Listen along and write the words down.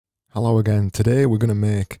Hello again. Today we're going to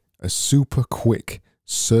make a super quick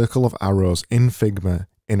circle of arrows in Figma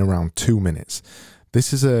in around 2 minutes.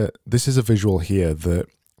 This is a visual here that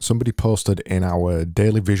somebody posted in our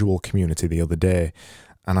daily visual community the other day,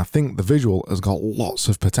 and I think the visual has got lots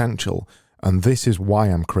of potential, and this is why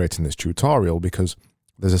I'm creating this tutorial, because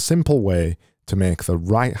there's a simple way to make the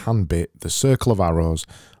right hand bit, the circle of arrows,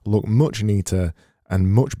 look much neater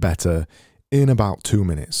and much better in about 2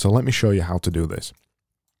 minutes. So let me show you how to do this.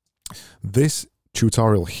 This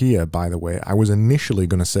tutorial here, by the way, I was initially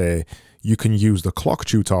going to say you can use the clock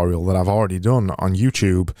tutorial that I've already done on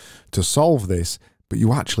YouTube to solve this, but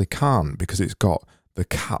you actually can't because it's got the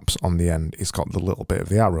caps on the end. It's got the little bit of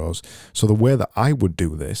the arrows. So the way that I would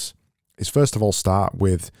do this is first of all start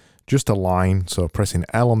with just a line. So pressing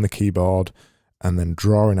L on the keyboard and then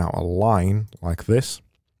drawing out a line like this.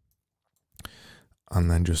 And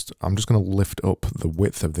then I'm just going to lift up the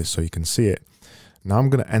width of this so you can see it. Now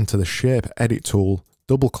I'm going to enter the shape edit tool,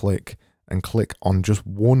 double click and click on just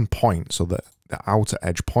one point, so that the outer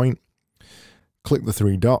edge point. Click the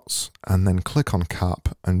 3 dots and then click on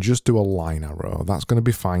cap and just do a line arrow. That's going to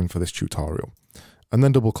be fine for this tutorial. And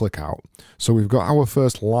then double click out. So we've got our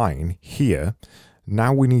first line here.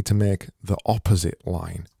 Now we need to make the opposite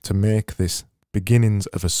line to make this beginnings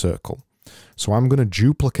of a circle. So I'm going to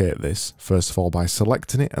duplicate this first of all by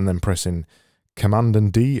selecting it and then pressing Command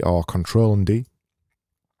and D or Control and D.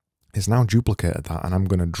 It's now duplicated that, and I'm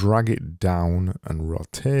going to drag it down and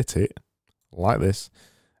rotate it like this,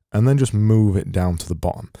 and then just move it down to the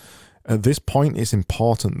bottom. At this point, it's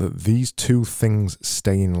important that these two things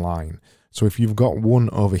stay in line. So if you've got one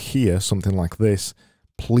over here, something like this,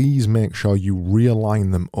 please make sure you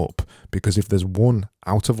realign them up, because if there's one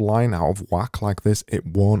out of line, out of whack like this, it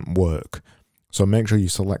won't work. So make sure you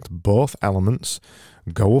select both elements,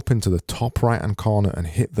 go up into the top right hand corner and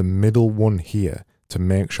hit the middle one here to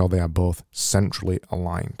make sure they are both centrally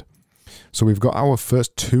aligned. So we've got our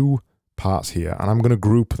first 2 parts here, and I'm going to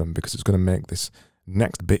group them because it's going to make this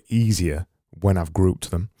next bit easier when I've grouped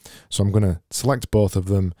them. So I'm going to select both of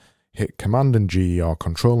them, hit Command and G or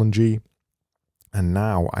Control and G, and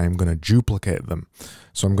now I am going to duplicate them.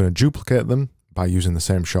 So I'm going to duplicate them by using the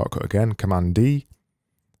same shortcut again, Command D,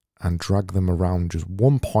 and drag them around just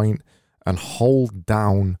one point and hold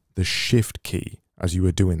down the Shift key as you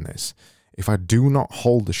are doing this. If I do not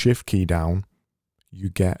hold the Shift key down, you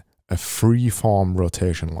get a free-form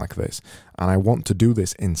rotation like this. And I want to do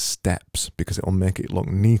this in steps because it will make it look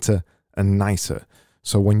neater and nicer.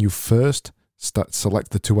 So when you first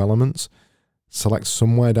select the 2 elements, select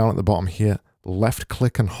somewhere down at the bottom here, left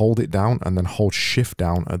click and hold it down, and then hold Shift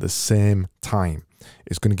down at the same time.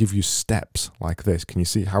 It's going to give you steps like this. Can you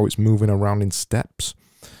see how it's moving around in steps?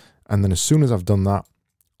 And then as soon as I've done that,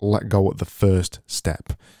 let go at the first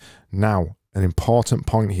step. Now, an important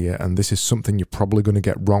point here, and this is something you're probably going to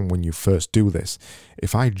get wrong when you first do this.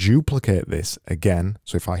 If I duplicate this again,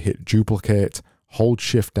 so if I hit duplicate, hold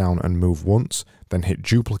Shift down and move once, then hit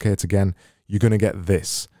duplicate again, you're going to get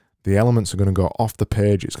this. The elements are going to go off the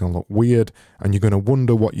page, it's going to look weird, and you're going to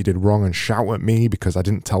wonder what you did wrong and shout at me because I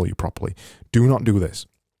didn't tell you properly. Do not do this.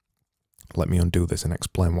 Let me undo this and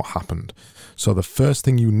explain what happened. So the first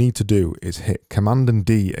thing you need to do is hit Command and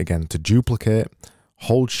D again to duplicate,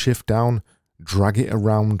 hold Shift down, drag it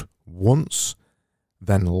around once,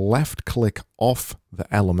 then left click off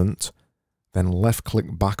the element, then left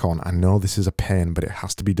click back on. I know this is a pain, but it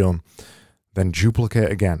has to be done. Then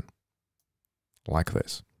duplicate again, like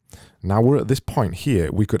this. Now we're at this point here,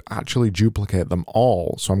 we could actually duplicate them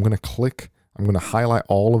all. So I'm going to highlight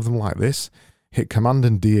all of them like this, hit Command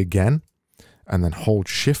and D again, and then hold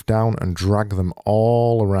Shift down and drag them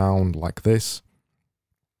all around like this.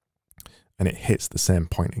 And it hits the same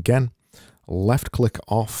point again. Left click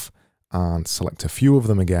off and select a few of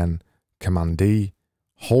them again, Command D,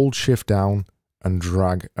 hold Shift down and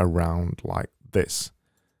drag around like this.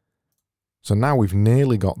 So now we've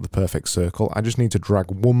nearly got the perfect circle. I just need to drag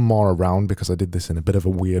one more around because I did this in a bit of a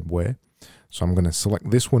weird way. So I'm going to select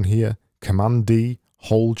this one here, Command D,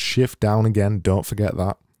 hold Shift down again, don't forget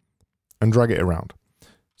that, and drag it around.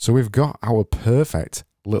 So we've got our perfect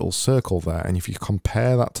little circle there, and if you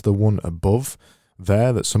compare that to the one above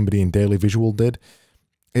there that somebody in Daily Visual did,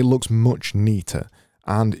 it looks much neater.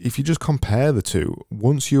 And if you just compare the two,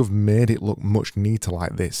 once you've made it look much neater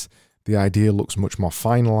like this, the idea looks much more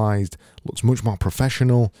finalized, looks much more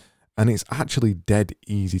professional, and it's actually dead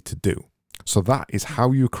easy to do. So that is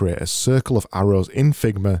how you create a circle of arrows in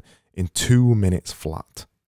Figma in 2 minutes flat.